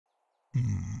There's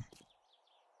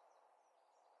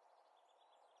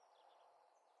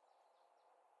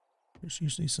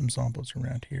usually some zombies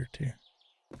around here too.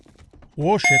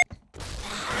 Whoa, shit.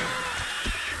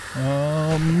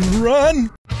 Run!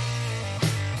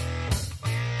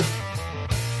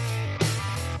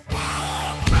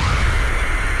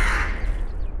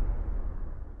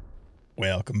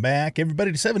 Welcome back,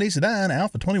 everybody, to A21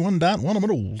 Alpha 21.1. I'm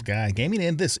an old guy gaming,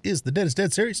 and this is the Dead is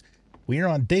Dead series. We are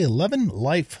on day 11,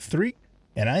 life 3,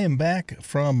 and I am back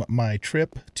from my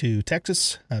trip to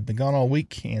Texas. I've been gone all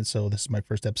week, and so this is my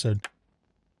first episode.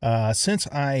 Since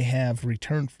I have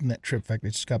returned from that trip, in fact, I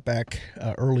just got back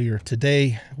earlier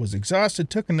today, was exhausted,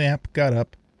 took a nap, got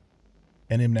up,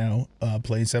 and am now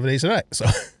playing 7 days a night. So,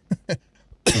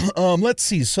 let's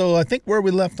see. So I think where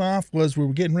we left off was we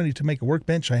were getting ready to make a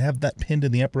workbench. I have that pinned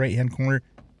in the upper right-hand corner,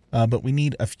 but we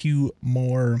need a few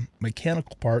more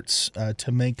mechanical parts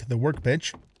to make the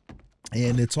workbench.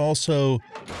 And it's also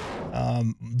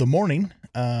the morning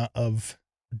of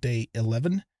day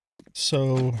 11.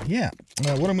 So, yeah,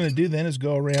 what I'm going to do then is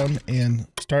go around and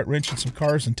start wrenching some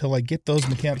cars until I get those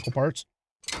mechanical parts,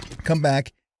 come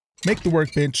back, make the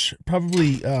workbench.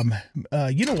 Probably,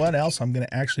 you know what else I'm going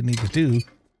to actually need to do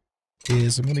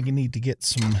is I'm going to need to get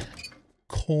some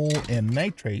coal and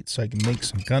nitrate so I can make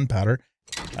some gunpowder.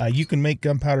 You can make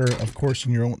gunpowder, of course,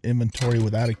 in your own inventory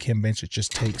without a chem bench. It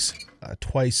just takes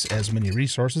twice as many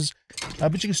resources,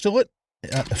 but you can still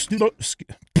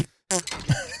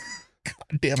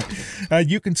God damn it.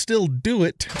 You can still do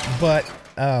it, but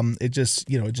it just,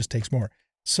 it just takes more.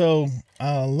 So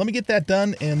let me get that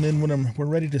done, and then when we're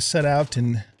ready to set out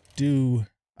and do,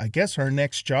 I guess, our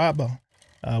next job,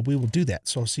 we will do that.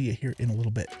 So I'll see you here in a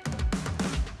little bit.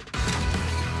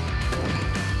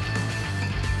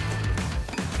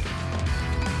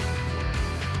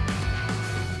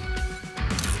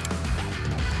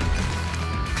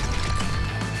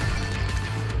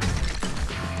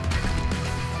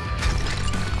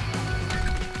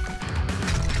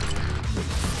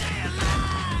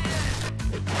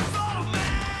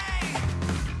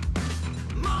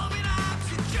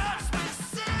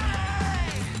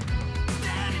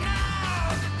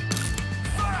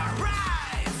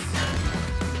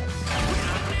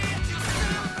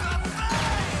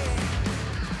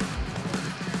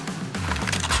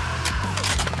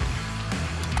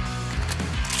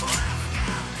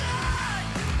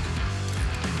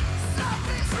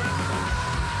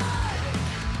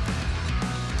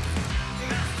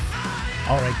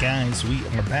 Alright guys, we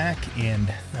are back,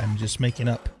 and I'm just making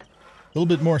up a little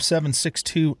bit more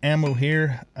 7.62 ammo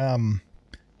here. We're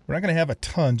not going to have a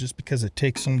ton just because it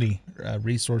takes so many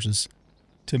resources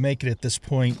to make it at this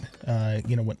point,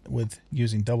 with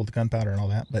using double the gunpowder and all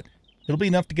that, but it'll be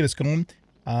enough to get us going.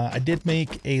 I did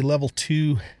make a level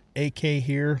 2 AK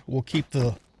here. We'll keep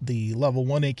the level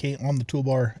 1 AK on the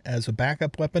toolbar as a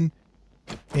backup weapon,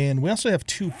 and we also have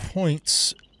 2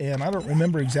 points, and I don't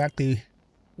remember exactly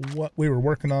what we were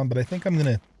working on, but I think I'm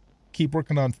going to keep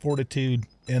working on fortitude,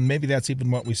 and maybe that's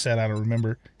even what we said. I don't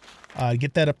remember.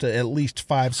 Get that up to at least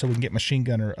 5 so we can get machine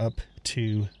gunner up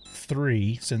to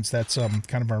 3, since that's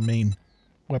kind of our main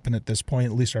weapon at this point,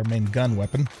 at least our main gun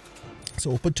weapon. So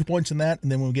we'll put 2 points in that,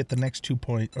 and then when we get the next 2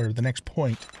 point, or the next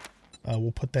point,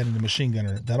 we'll put that into machine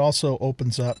gunner. That also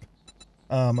opens up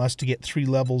us to get 3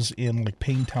 levels in like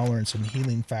pain tolerance and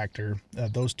healing factor,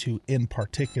 those 2 in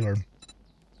particular,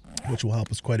 which will help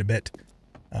us quite a bit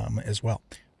as well.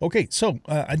 Okay, so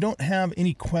I don't have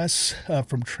any quests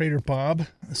from Trader Bob,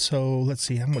 so let's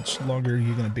see, how much longer are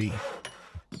you going to be?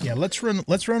 Yeah, let's run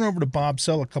over to Bob,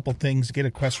 sell a couple things, get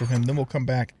a quest from him, then we'll come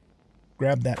back,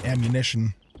 grab that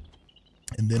ammunition,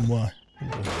 and then we'll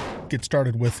get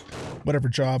started with whatever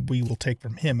job we will take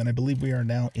from him. And I believe we are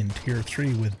now in tier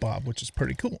 3 with Bob, which is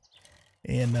pretty cool.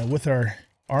 And with our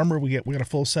armor, we got a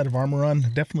full set of armor on.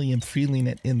 Definitely am feeling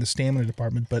it in the stamina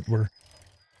department, but we're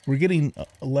getting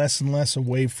less and less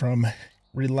away from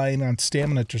relying on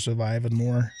stamina to survive and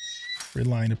more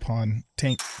relying upon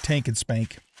tank and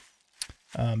spank.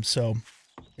 So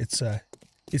it's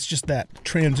just that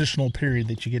transitional period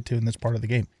that you get to in this part of the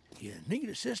game. You need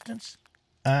assistance?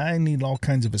 I need all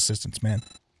kinds of assistance, man.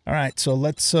 All right, so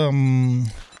let's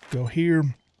go here.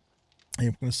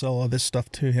 I'm going to sell all this stuff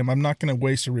to him. I'm not going to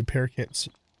waste a repair kit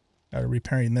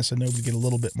repairing this. I know we'd get a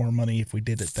little bit more money if we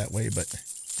did it that way, but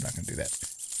I'm not going to do that.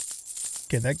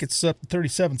 Okay, that gets us up to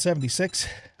 37.76.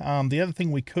 The other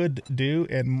thing we could do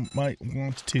and might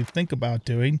want to think about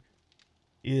doing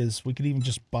is we could even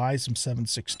just buy some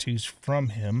 7.62s from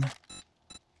him.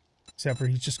 Except for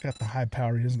he's just got the high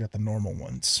power, he doesn't got the normal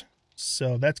ones.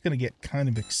 So that's going to get kind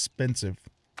of expensive.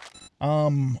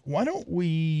 Why don't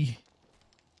we...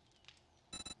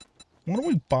 Why don't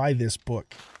we buy this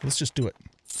book? Let's just do it.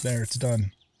 There, it's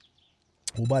done.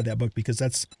 We'll buy that book because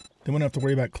then we don't have to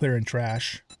worry about clearing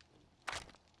trash.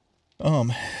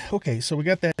 Okay, so we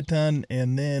got that done,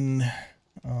 and then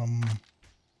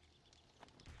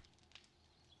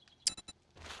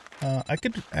I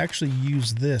could actually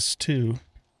use this too.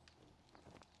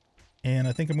 And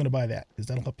I think I'm going to buy that because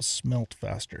that'll help us smelt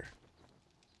faster.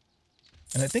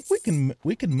 And I think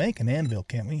we can make an anvil,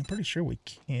 can't we? I'm pretty sure we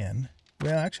can.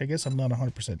 Well, actually, I guess I'm not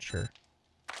 100% sure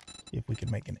if we can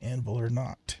make an anvil or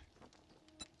not.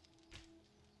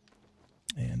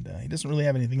 And he doesn't really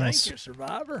have anything else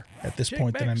Survivor. at this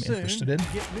point that I'm interested in.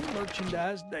 Get new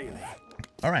merchandise daily.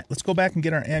 All right, let's go back and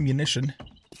get our ammunition.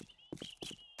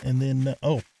 And then,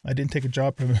 oh, I didn't take a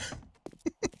job from him.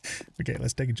 Okay,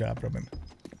 let's take a job from him.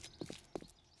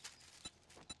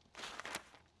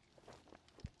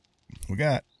 We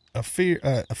got a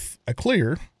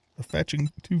clear, a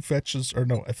fetching, 2 fetches, or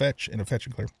no, a fetch and a fetch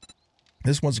and clear.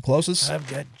 This one's the closest. I've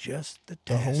got just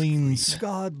the Helene's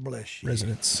God bless you.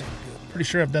 residence. Pretty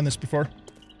sure I've done this before.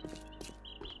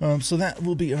 So that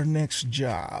will be our next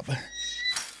job.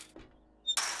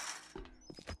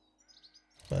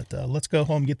 But let's go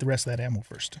home and get the rest of that ammo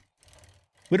first.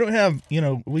 We don't have,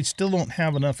 we still don't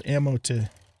have enough ammo to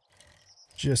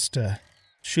just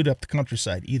shoot up the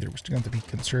countryside either. We're still going to have to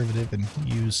be conservative and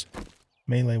use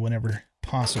melee whenever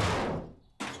possible.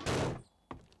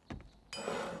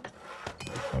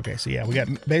 Okay, so yeah, we got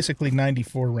basically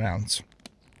 94 rounds.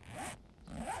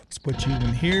 Let's put you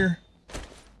in here.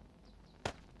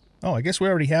 Oh, I guess we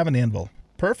already have an anvil.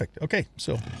 Perfect. Okay,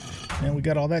 so now we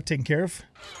got all that taken care of.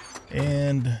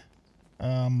 And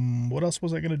what else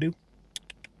was I going to do?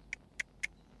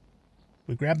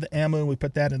 We grabbed the ammo and we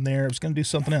put that in there. I was going to do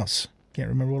something else. Can't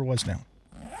remember what it was now.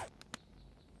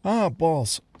 Ah,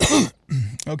 balls.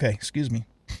 Okay, excuse me.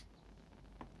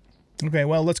 Okay,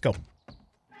 well, let's go.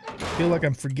 I feel like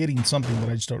I'm forgetting something, but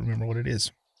I just don't remember what it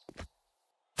is.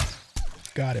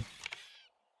 Got him.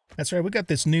 That's right, we got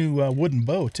this new wooden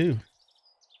bow, too.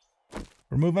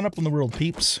 We're moving up in the world,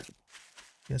 peeps.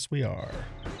 Yes, we are.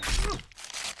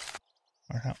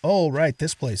 Oh, right,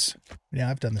 this place. Yeah,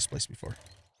 I've done this place before.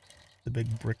 The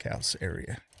big brick house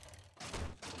area.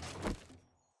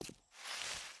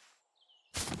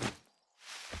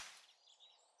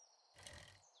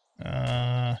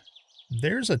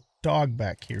 There's a dog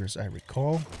back here, as I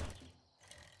recall.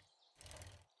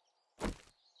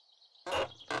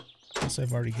 Guess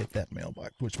I've already hit that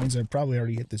mailbox, which means I've probably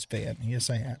already hit this van. Yes,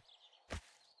 I have.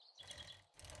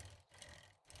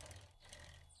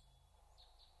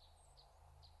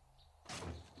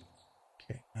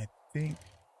 Okay, I think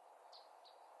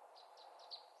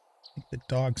the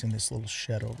dog's in this little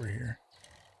shed over here.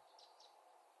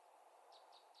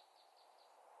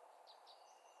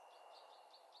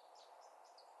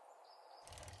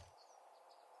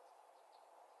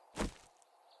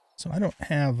 So I don't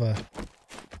have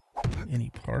any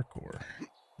parkour.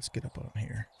 Let's get up on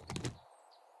here.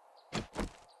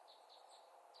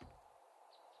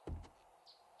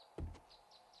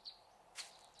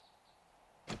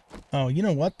 Oh, you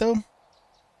know what, though?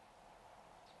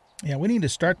 Yeah, we need to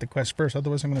start the quest first,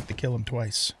 otherwise I'm going to have to kill him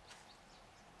twice.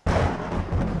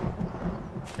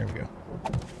 There we go.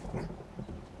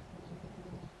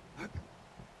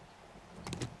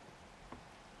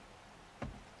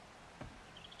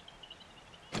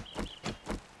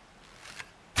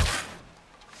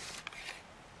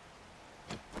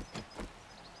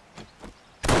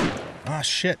 Ah,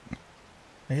 shit.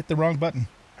 I hit the wrong button.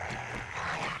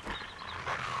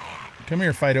 Come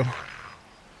here, Fido.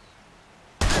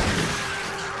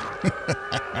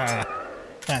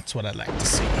 That's what I like to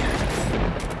see.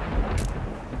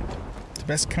 The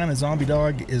best kind of zombie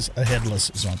dog is a headless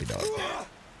zombie dog.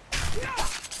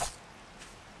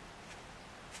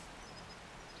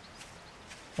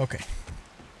 Okay.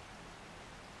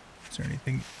 Is there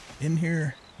anything in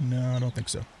here? No, I don't think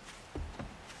so.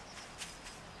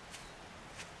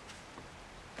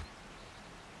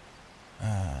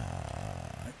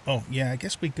 Oh, yeah, I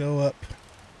guess we go up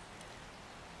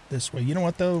this way. You know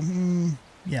what, though?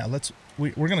 Yeah,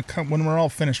 we're going to come, when we're all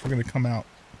finished, we're going to come out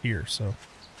here. So,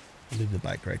 I'll leave the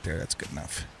bike right there. That's good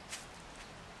enough.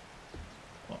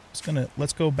 Well,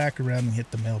 let's go back around and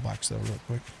hit the mailbox, though, real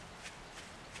quick.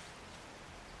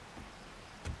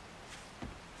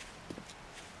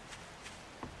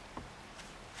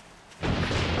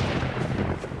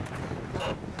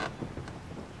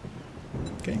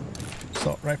 Okay.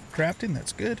 Assault rifle crafting,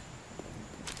 that's good.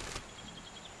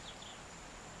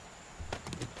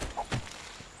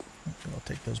 Okay, I'll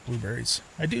take those blueberries.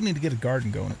 I do need to get a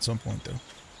garden going at some point, though.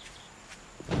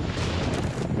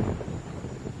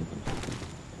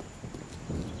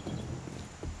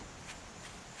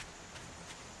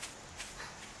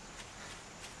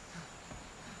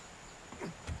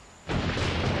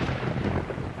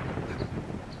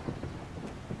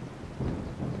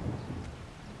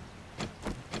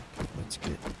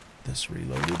 this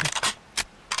reloaded.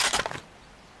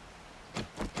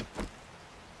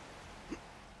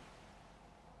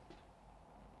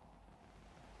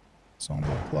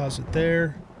 Zombo closet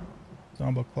there.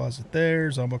 Zombo closet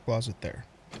there. Zombo closet there.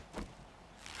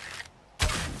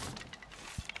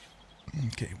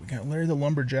 Okay, we got Larry the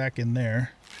Lumberjack in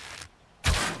there.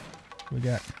 We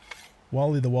got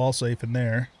Wally the Wall Safe in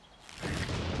there.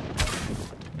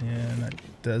 And it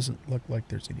doesn't look like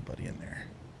there's anybody in there.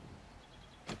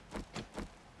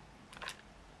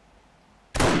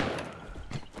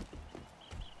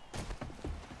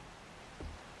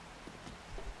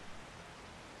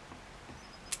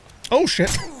 Oh,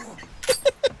 shit.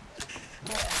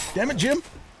 Damn it, Jim.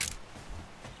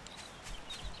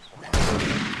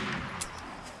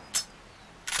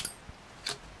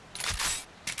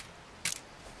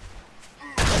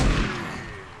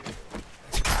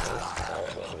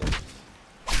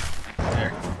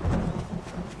 There.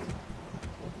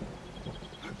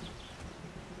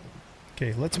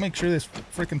 Okay, let's make sure this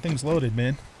frickin' thing's loaded,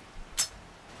 man.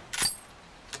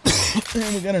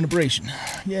 And we got an abrasion.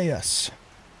 Yeah, yes.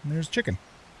 And there's chicken.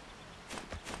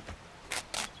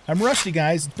 I'm rusty,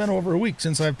 guys. It's been over a week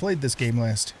since I've played this game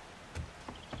last.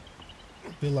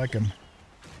 Feel like I'm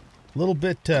a little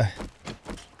bit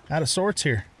out of sorts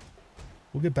here.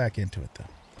 We'll get back into it, though.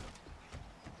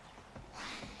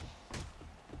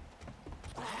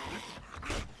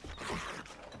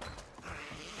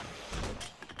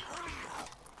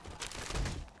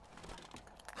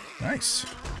 Nice.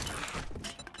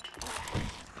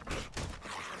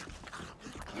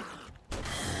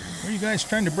 Where are you guys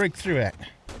trying to break through at?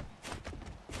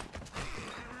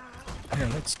 Here,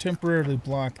 let's temporarily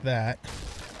block that.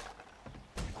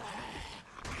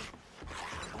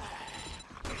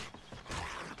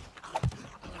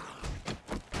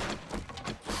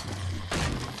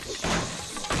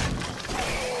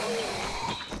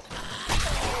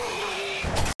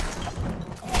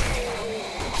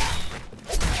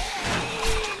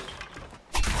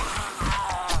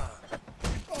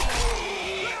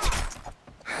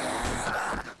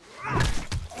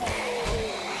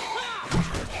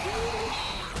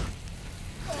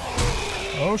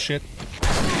 Oh shit.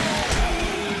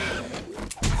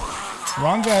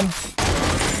 Wrong gun.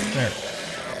 There.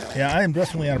 Yeah, I am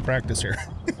definitely out of practice here.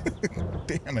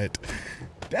 Damn it.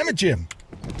 Damn it, Jim.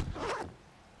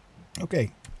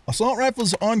 Okay. Assault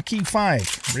rifles on key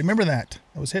 5. Remember that.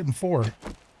 I was hitting 4.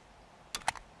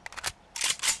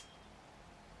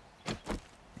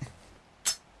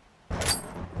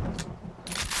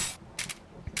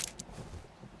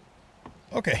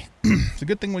 Okay. It's a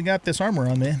good thing we got this armor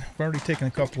on, man. I've already taken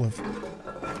a couple of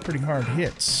pretty hard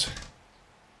hits.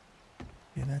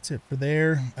 Yeah, that's it for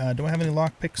there. Do I have any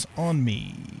lockpicks on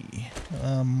me?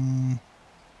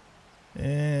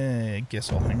 I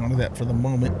guess I'll hang on to that for the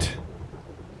moment.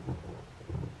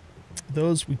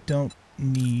 Those we don't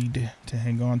need to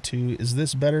hang on to. Is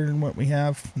this better than what we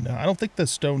have? No, I don't think the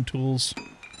stone tools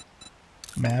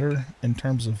matter in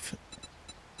terms of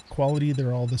quality.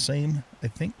 They're all the same, I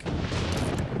think.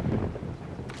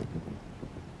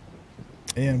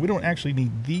 And we don't actually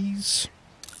need these.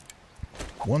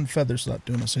 One feather's not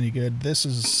doing us any good. This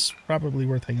is probably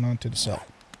worth hanging on to sell.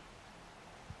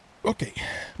 Okay.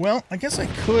 Well, I guess I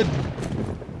could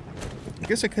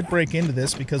break into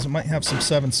this because it might have some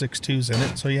 7.62s in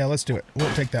it. So yeah, let's do it. It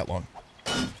won't take that long.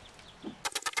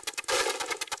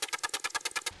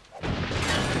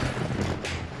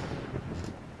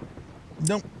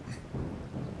 Nope.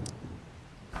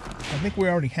 I think we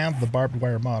already have the barbed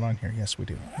wire mod on here. Yes, we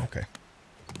do. Okay.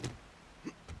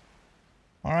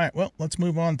 All right, well, let's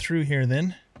move on through here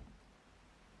then.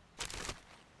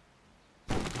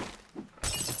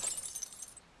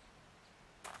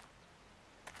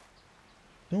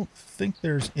 Don't think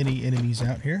there's any enemies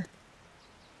out here.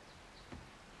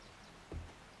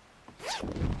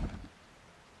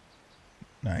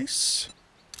 Nice.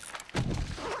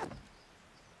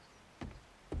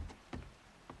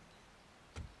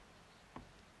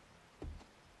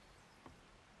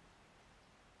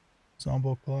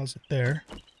 Zombo closet there.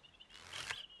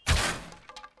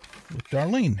 With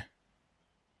Darlene.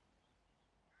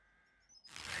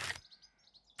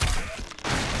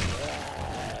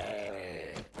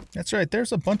 That's right,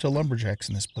 there's a bunch of lumberjacks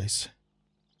in this place.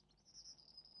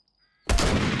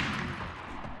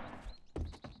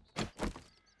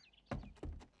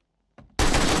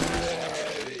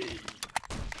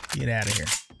 Get out of here.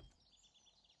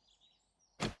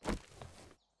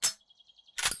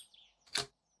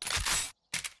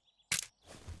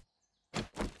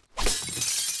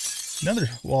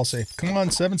 Another wall safe. Come on,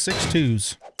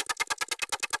 7.62s.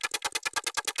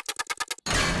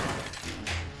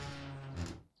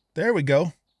 There we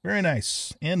go. Very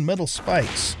nice. And metal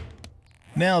spikes.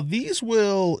 Now, these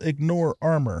will ignore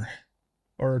armor.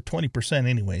 Or 20%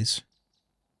 anyways.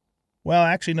 Well,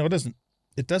 actually, no, it doesn't.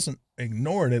 It doesn't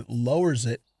ignore it. It lowers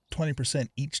it 20%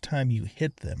 each time you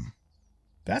hit them.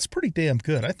 That's pretty damn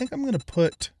good. I think I'm going to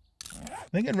put... I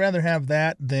think I'd rather have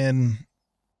that than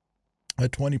a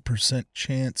 20%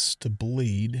 chance to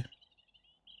bleed.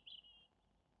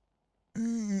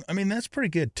 I mean, that's pretty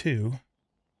good, too.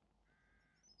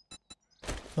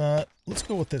 But let's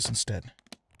go with this instead.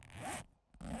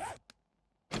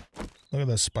 Look at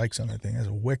those spikes on that thing. That's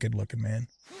a wicked looking, man.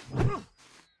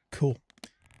 Cool.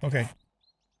 Okay.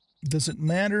 Does it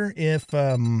matter if,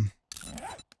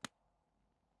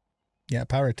 yeah,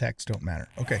 power attacks don't matter.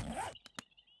 Okay.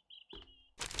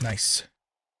 Nice.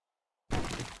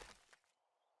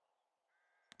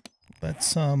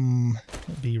 Let's,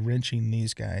 be wrenching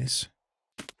these guys.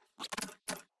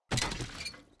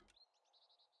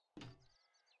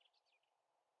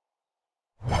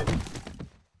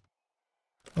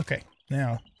 Okay.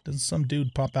 Now, does some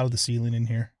dude pop out of the ceiling in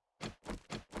here?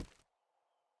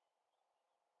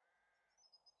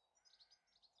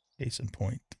 Case in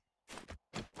point.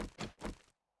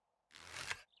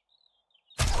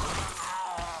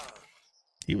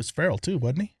 He was feral too,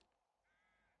 wasn't he?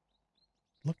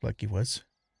 Looked like he was.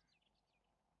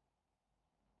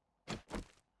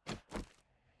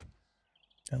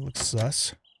 That looks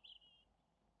sus.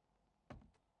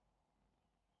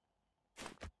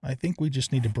 I think we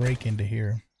just need to break into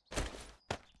here.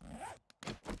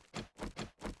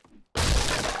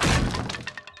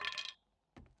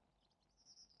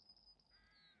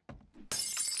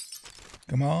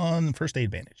 Come on, first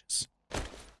aid bandages.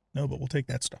 No, but we'll take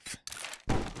that stuff.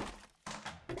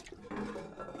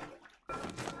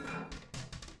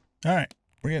 All right,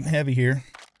 we're getting heavy here.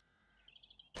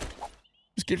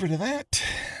 Let's get rid of that.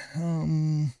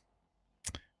 Why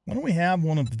don't we have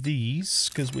one of these?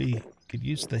 Because we could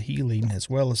use the healing as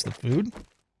well as the food.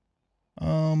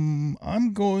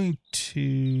 I'm going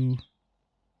to...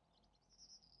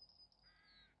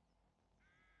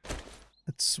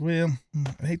 well,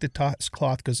 I hate to toss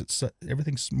cloth because it's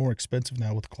everything's more expensive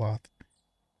now with cloth.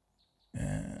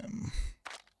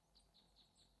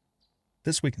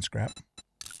 This we can scrap.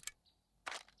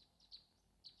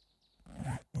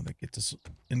 Well, that gets us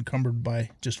encumbered by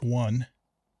just one.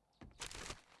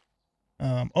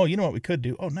 Oh, you know what we could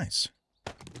do? Oh, nice.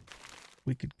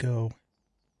 We could go,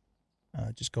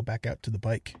 just go back out to the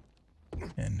bike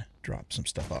and drop some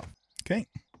stuff off. Okay.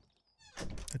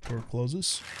 That door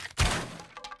closes.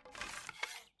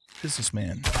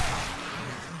 Businessman.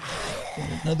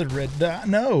 Another red dot.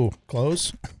 No!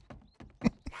 Close.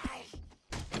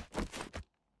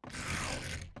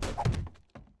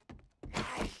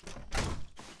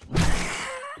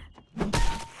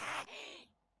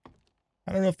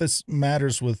 I don't know if this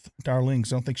matters with Darlene,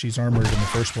 'cause I don't think she's armored in the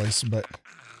first place, but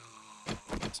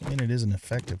I mean, it isn't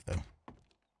effective, though.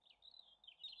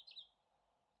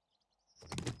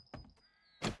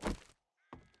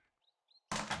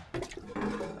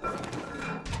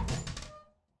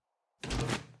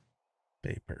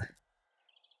 Paper.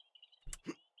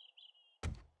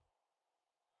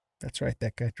 That's right,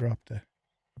 that guy dropped a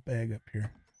bag up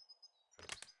here.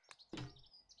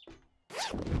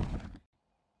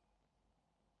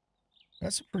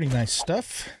 That's some pretty nice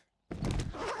stuff.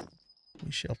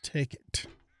 We shall take it.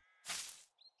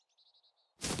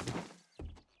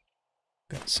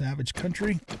 Got Savage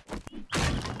Country.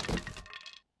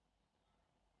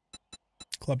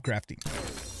 Club crafting.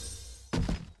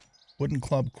 Wooden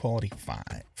club quality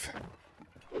 5.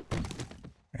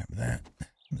 Grab that.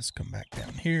 Let's come back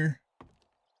down here.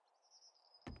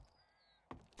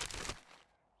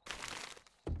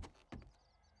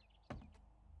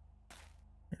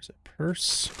 There's a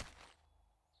purse.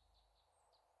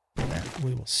 That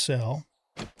we will sell.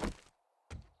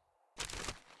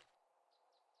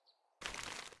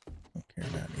 Don't care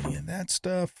about any of that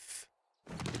stuff.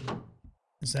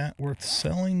 Is that worth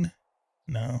selling?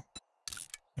 No.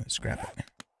 Let's scrap it.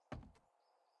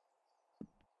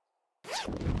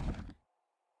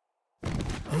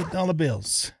 $8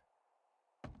 bills.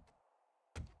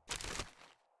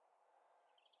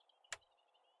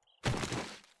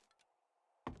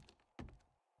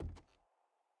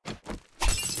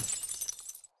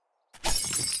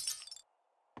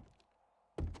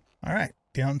 All right,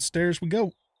 downstairs we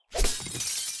go.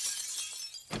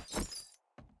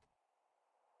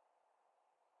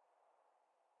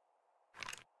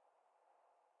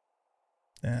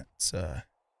 That's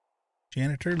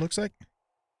janitor, looks like.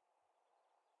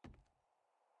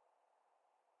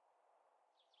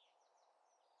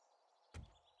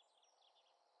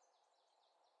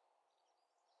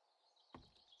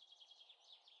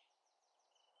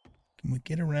 Can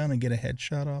we get around and get a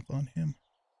headshot off on him?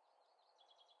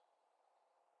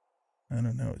 I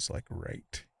don't know. It's like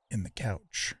right in the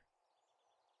couch.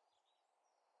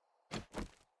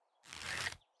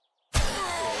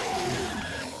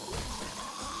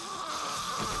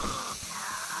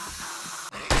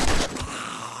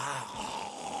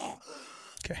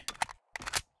 Okay.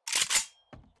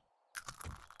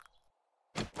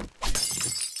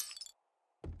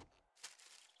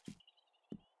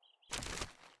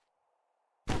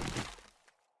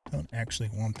 Don't actually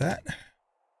want that.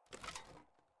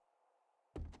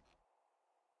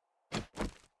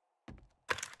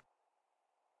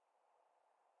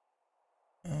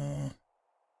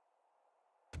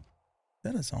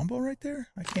 Is that a zombo right there?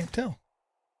 I can't tell.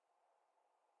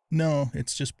 No,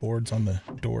 it's just boards on the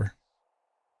door.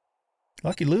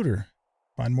 Lucky looter.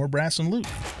 Find more brass and loot.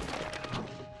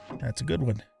 That's a good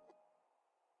one.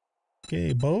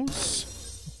 Okay,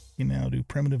 bows. You now do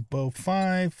primitive bow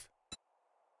 5,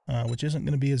 which isn't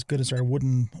going to be as good as our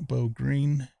wooden bow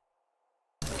green,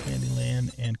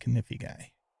 Candyland, and Kniffy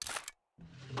guy.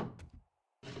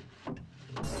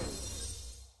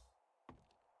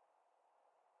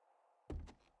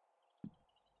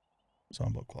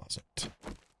 Zombo closet.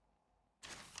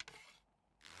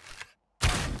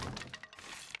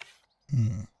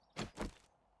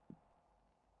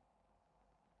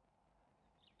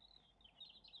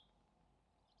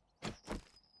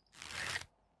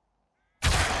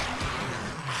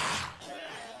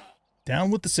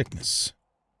 Down with the sickness.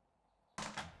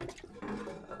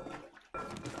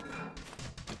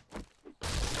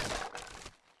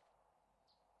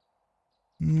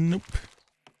 Nope.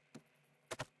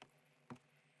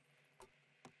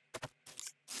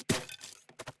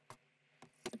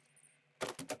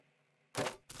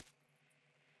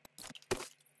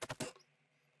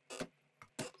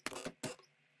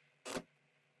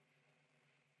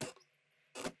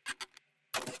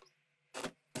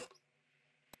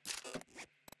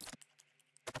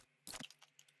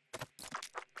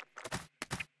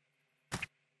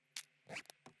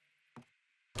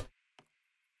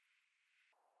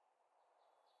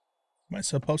 Am I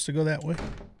supposed to go that way?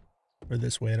 Or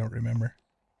this way? I don't remember.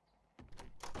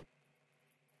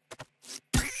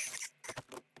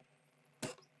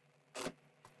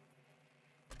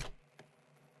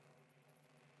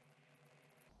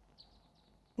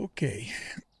 Okay.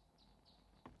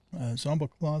 Zombo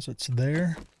closet's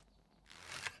there.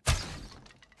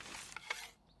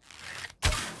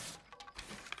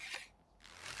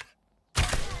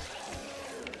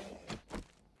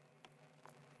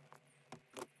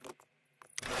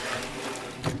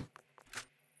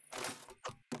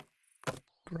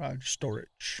 Garage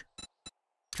storage.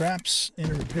 Traps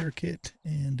and a repair kit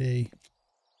and a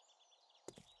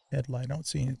headlight. I don't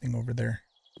see anything over there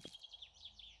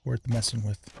worth messing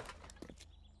with.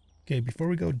 Okay, before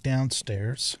we go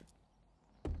downstairs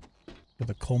for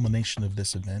the culmination of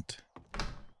this event,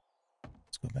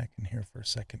 let's go back in here for a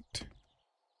second.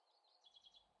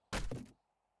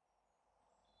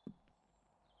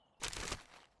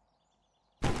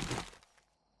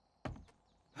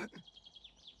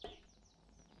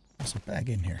 There's a bag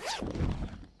in here.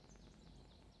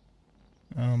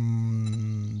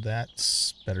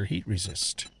 That's better heat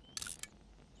resist.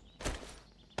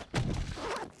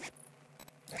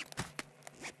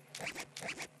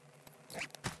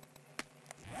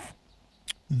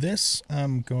 This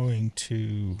I'm going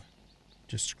to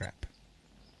just scrap.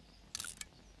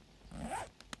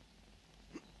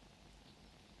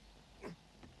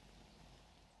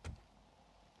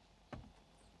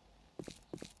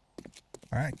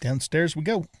 All right, downstairs we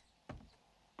go.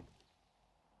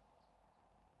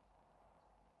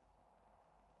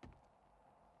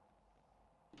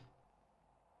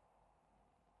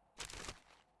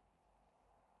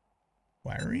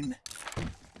 Wiring.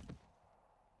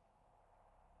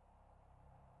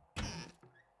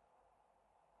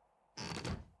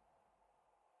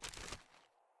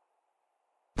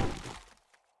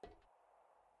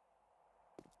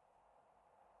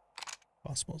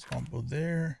 Possible combo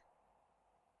there.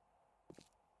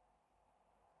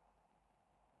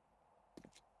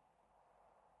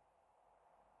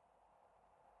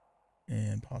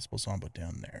 And possible zombo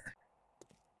down there.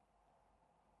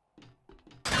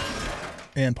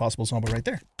 And possible zombo right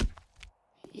there.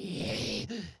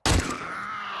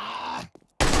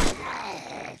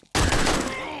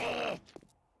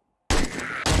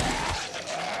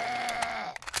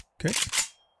 Okay.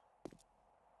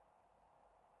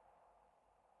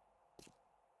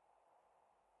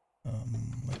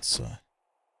 Let's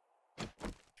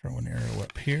throw an arrow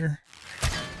up here.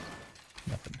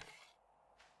 Nothing.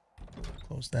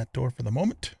 Close that door for the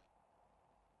moment.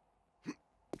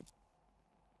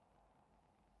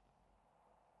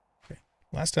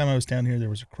 Last time I was down here, there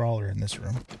was a crawler in this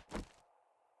room.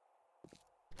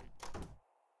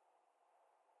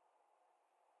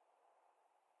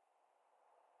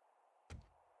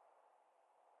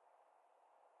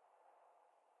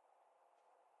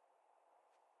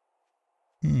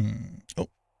 Oh,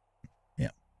 yeah,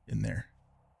 in there.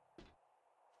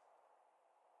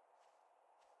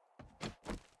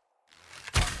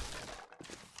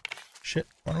 Shit,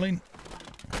 Marlene.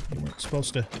 You weren't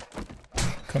supposed to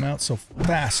come out so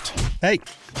fast. Hey!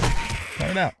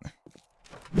 Cut it out.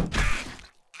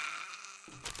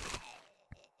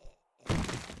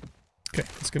 Okay,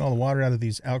 let's get all the water out of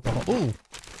these alcohol. Oh!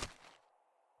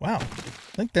 Wow.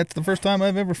 I think that's the first time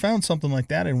I've ever found something like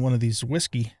that in one of these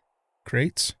whiskey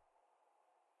crates.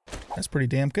 That's pretty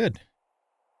damn good.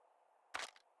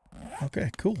 Okay,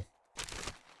 cool.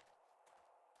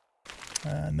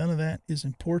 None of that is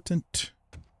important.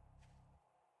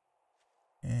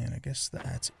 And I guess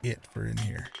that's it for in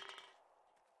here.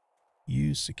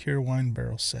 Use secure wine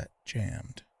barrel set.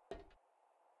 Jammed.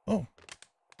 Oh.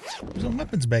 There's a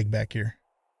weapons bag back here.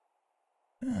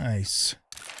 Nice.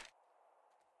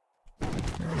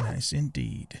 Very nice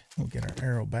indeed. We'll get our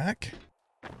arrow back.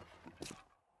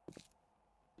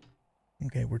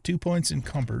 Okay, we're 2 points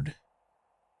encumbered.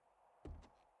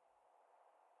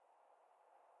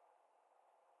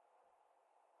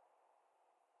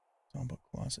 Songbook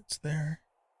closets there.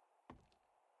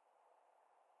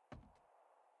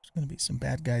 There's going to be some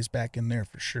bad guys back in there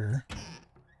for sure.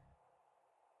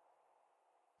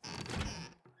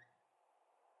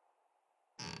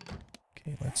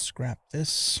 Okay, let's scrap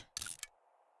this.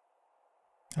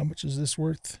 How much is this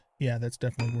worth? Yeah, that's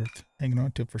definitely worth hanging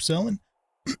on to for selling.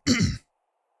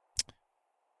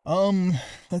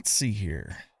 Let's see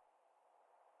here.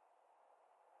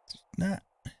 Not,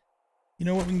 you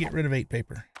know what? We can get rid of 8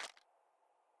 paper.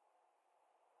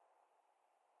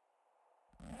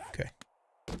 Okay.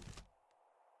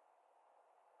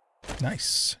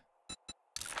 Nice.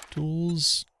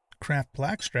 Tools, craft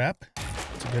blackstrap.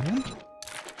 That's a good one.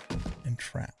 And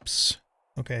traps.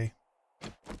 Okay.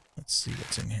 Let's see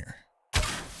what's in here.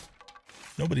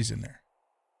 Nobody's in there.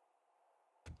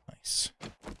 Nice.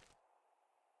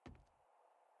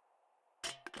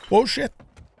 Oh shit!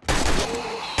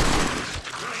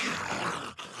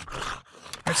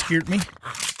 That scared me.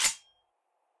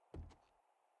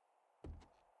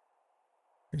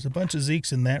 There's a bunch of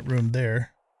Zeeks in that room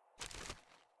there.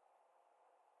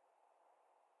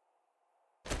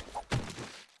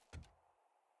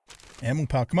 Ammo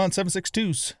pal. Come on,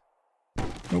 7.62s.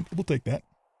 Nope, we'll take that.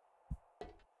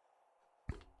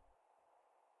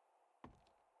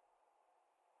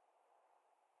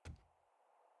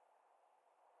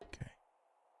 Okay.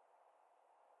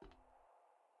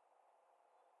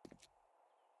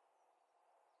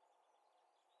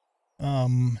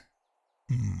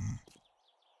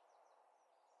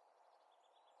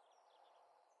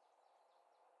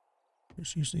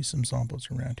 There's usually some zombies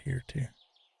around here too.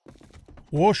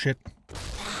 Whoa, shit.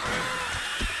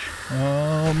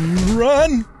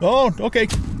 Run! Oh, okay.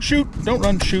 Shoot. Don't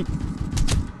run, shoot.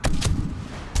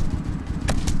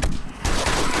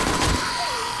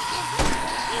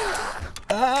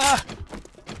 Ah!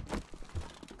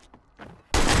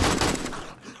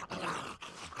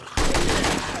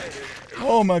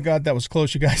 Oh my god, that was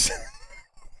close, you guys.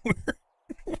 We're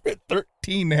at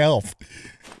 13 health.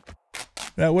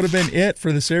 That would have been it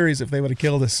for the series if they would have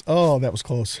killed us. Oh, that was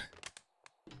close.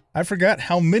 I forgot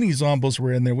how many zombies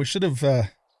were in there. We should have, I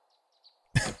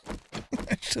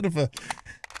should have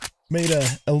made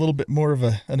a little bit more of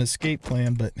an escape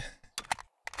plan, but...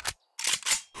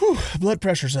 Whew, blood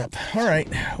pressure's up. All right.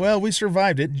 Well, we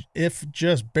survived it, if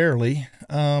just barely.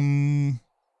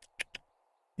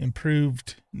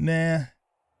 Improved. Nah.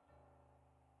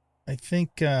 I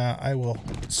think I will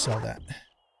sell that.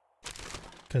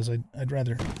 Because I'd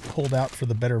rather hold out for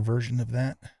the better version of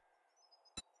that.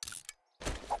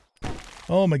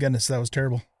 Oh my goodness, that was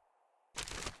terrible.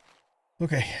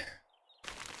 Okay.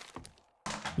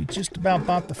 We just about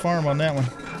bought the farm on that one.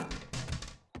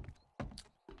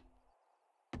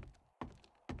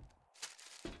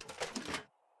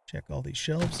 Check all these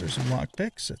shelves. There's some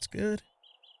lockpicks. That's good.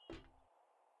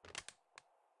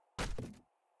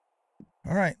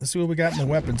 Alright, let's see what we got in the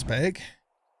weapons bag.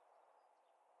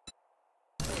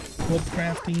 Wood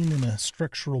crafting and a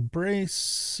structural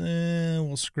brace.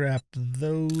 We'll scrap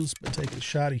those, but take the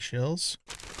shoddy shells.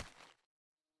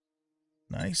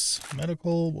 Nice.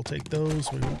 Medical, we'll take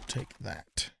those. We won't take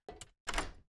that.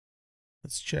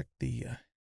 Let's check the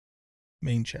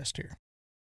main chest here.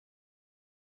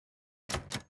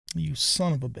 You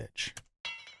son of a bitch.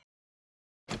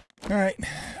 Alright,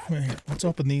 well, here, let's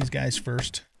open these guys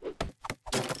first.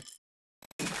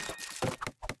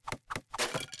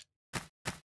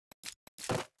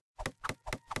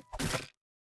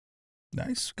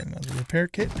 Nice. Got another repair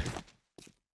kit.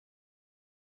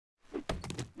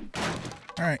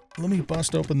 All right, let me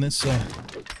bust open this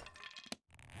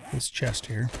this chest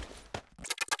here.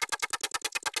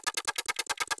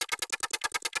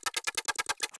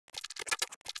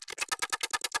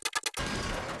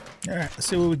 All right, let's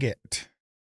see what we get.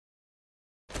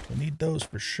 We need those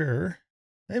for sure.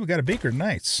 Hey, we got a beaker.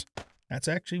 Nice. That's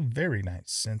actually very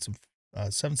nice. And some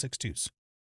 7.62s.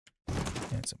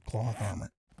 And some cloth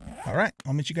armor. All right,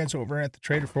 I'll meet you guys over at the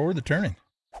trader for the turning.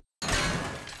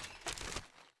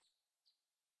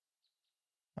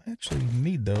 I actually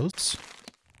need those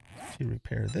to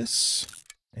repair this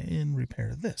and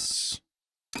repair this.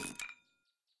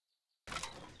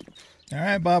 All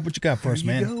right, Bob, what you got for us,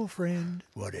 man? Here you go, friend.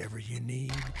 Whatever you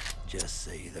need, just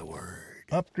say the word.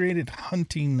 Upgraded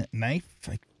hunting knife.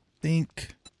 I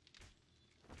think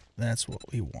that's what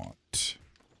we want.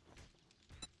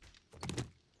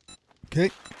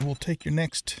 Okay, we'll take your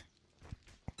next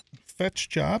fetch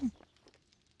job.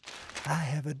 I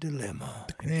have a dilemma.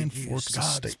 Grand Forks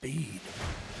Estate. Godspeed.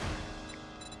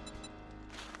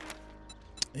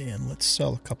 And let's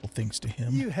sell a couple things to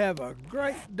him. You have a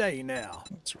great day now.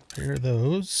 Let's repair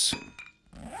those.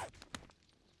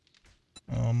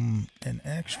 And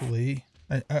actually,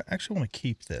 I actually want to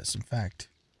keep this. In fact,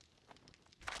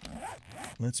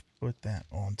 let's put that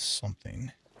on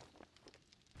something.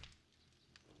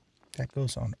 That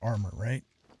goes on armor, right?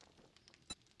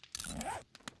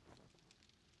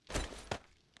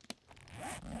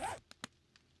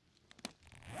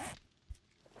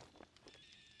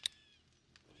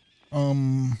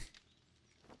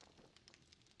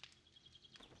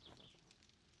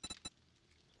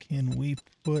 Can we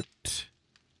put...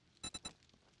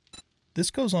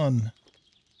 This goes on...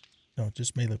 No,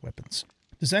 just melee weapons.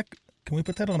 Does that... Can we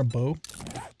put that on a bow?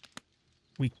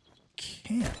 We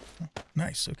can. Oh,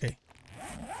 nice, okay.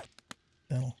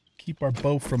 That'll keep our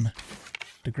bow from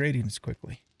degrading as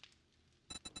quickly.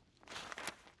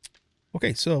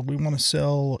 Okay, so we want to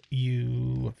sell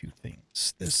you a few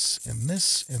things. This and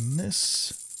this and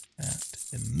this. That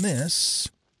and this.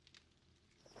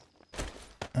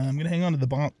 I'm going to hang on to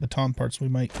the baton parts. We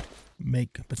might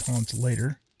make batons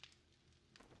later.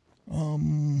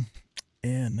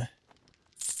 And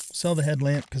sell the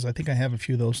headlamp because I think I have a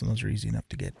few of those and those are easy enough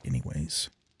to get anyways.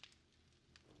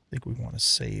 I think we want to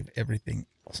save everything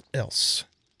else.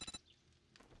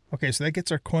 Okay, so that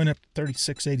gets our coin up to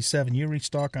 36.87. You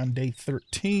restock on day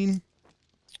 13.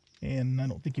 And I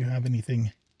don't think you have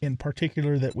anything in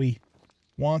particular that we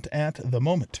want at the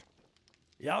moment.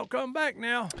 Y'all come back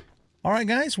now. All right,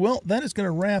 guys. Well, that is going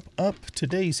to wrap up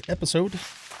today's episode.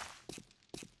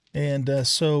 And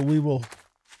so we will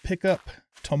pick up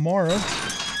tomorrow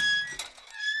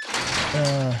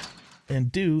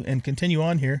and continue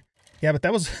on here. Yeah, but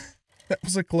that was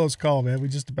a close call, man. We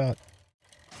just about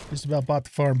bought the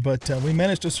farm, but we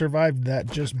managed to survive that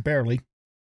just barely.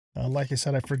 Like I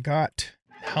said, I forgot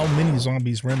how many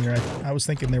zombies were in there. I was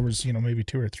thinking there was, maybe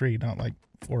 2 or 3, not like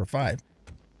 4 or 5.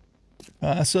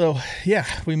 So yeah,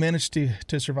 we managed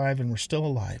to survive and we're still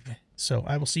alive. So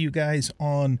I will see you guys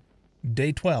on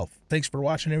day 12. Thanks for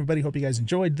watching, everybody. Hope you guys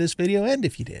enjoyed this video. And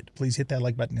if you did, please hit that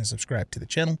like button and subscribe to the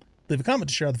channel. Leave a comment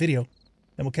to share the video,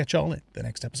 and we'll catch y'all in the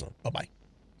next episode. Bye-bye.